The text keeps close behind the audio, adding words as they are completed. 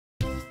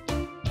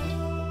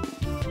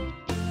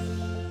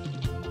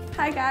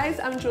Hi guys,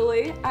 I'm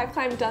Julie. I've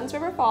climbed Dunn's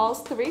River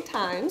Falls 3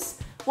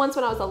 times. Once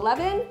when I was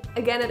 11,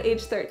 again at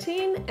age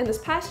 13, and this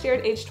past year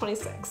at age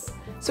 26.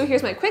 So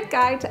here's my quick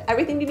guide to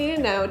everything you need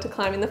to know to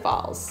climbing the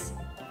falls.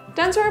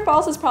 Dunn's River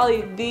Falls is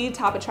probably the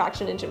top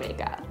attraction in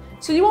Jamaica,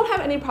 so you won't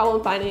have any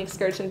problem finding an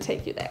excursion to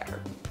take you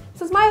there.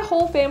 Since my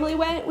whole family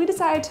went, we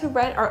decided to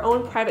rent our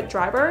own private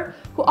driver,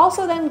 who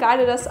also then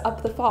guided us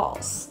up the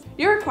falls.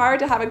 You're required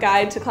to have a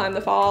guide to climb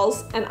the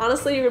falls, and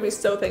honestly, you're gonna be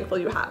so thankful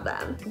you have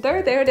them.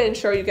 They're there to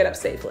ensure you get up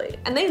safely,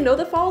 and they know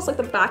the falls like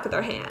the back of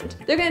their hand.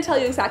 They're gonna tell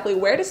you exactly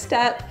where to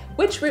step,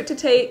 which route to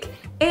take,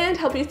 and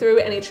help you through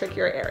any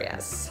trickier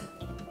areas.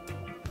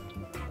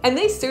 And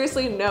they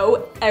seriously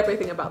know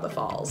everything about the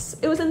falls.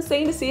 It was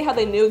insane to see how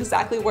they knew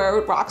exactly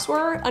where rocks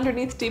were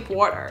underneath deep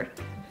water.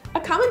 A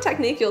common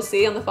technique you'll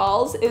see on the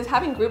falls is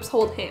having groups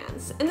hold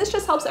hands, and this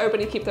just helps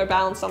everybody keep their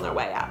balance on their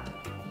way up.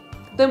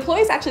 The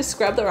employees actually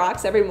scrub the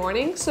rocks every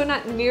morning, so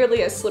not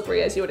nearly as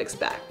slippery as you would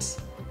expect.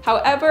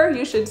 However,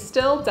 you should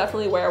still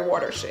definitely wear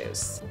water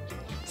shoes.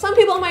 Some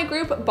people in my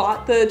group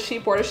bought the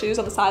cheap water shoes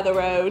on the side of the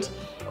road,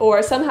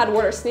 or some had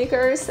water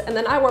sneakers, and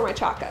then I wore my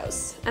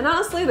Chacos. And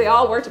honestly, they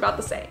all worked about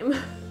the same.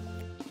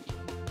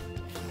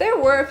 There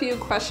were a few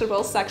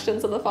questionable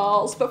sections of the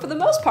falls, but for the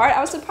most part,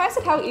 I was surprised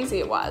at how easy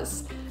it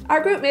was. Our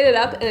group made it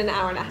up in an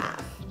hour and a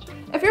half.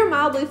 If you're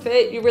mildly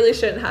fit, you really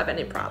shouldn't have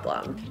any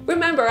problem.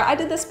 Remember, I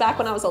did this back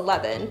when I was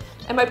 11,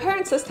 and my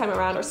parents this time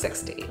around are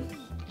 60.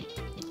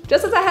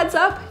 Just as a heads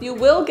up, you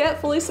will get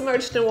fully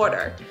submerged in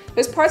water.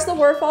 There's parts of the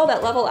waterfall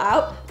that level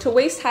out to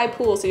waist-high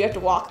pools that you have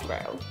to walk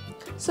through.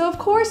 So of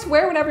course,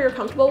 wear whatever you're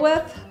comfortable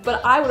with,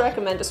 but I would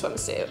recommend a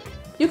swimsuit.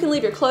 You can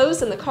leave your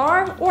clothes in the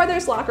car, or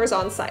there's lockers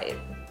on site.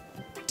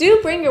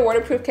 Do bring your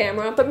waterproof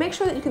camera, but make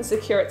sure that you can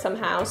secure it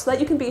somehow so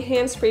that you can be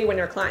hands-free when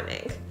you're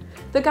climbing.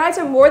 The guides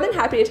are more than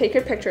happy to take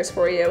your pictures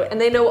for you,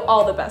 and they know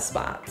all the best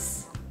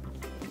spots.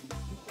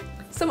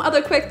 Some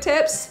other quick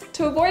tips: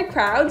 to avoid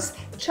crowds,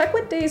 check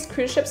what days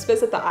cruise ships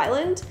visit the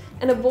island,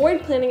 and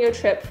avoid planning your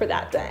trip for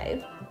that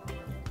day.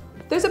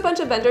 There's a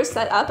bunch of vendors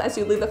set up as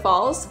you leave the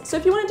falls, so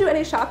if you want to do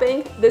any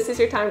shopping, this is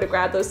your time to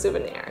grab those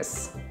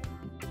souvenirs.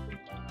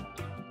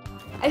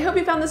 I hope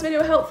you found this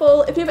video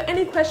helpful. If you have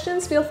any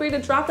questions, feel free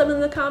to drop them in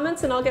the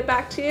comments and I'll get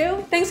back to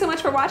you. Thanks so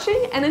much for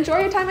watching, and enjoy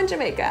your time in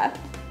Jamaica.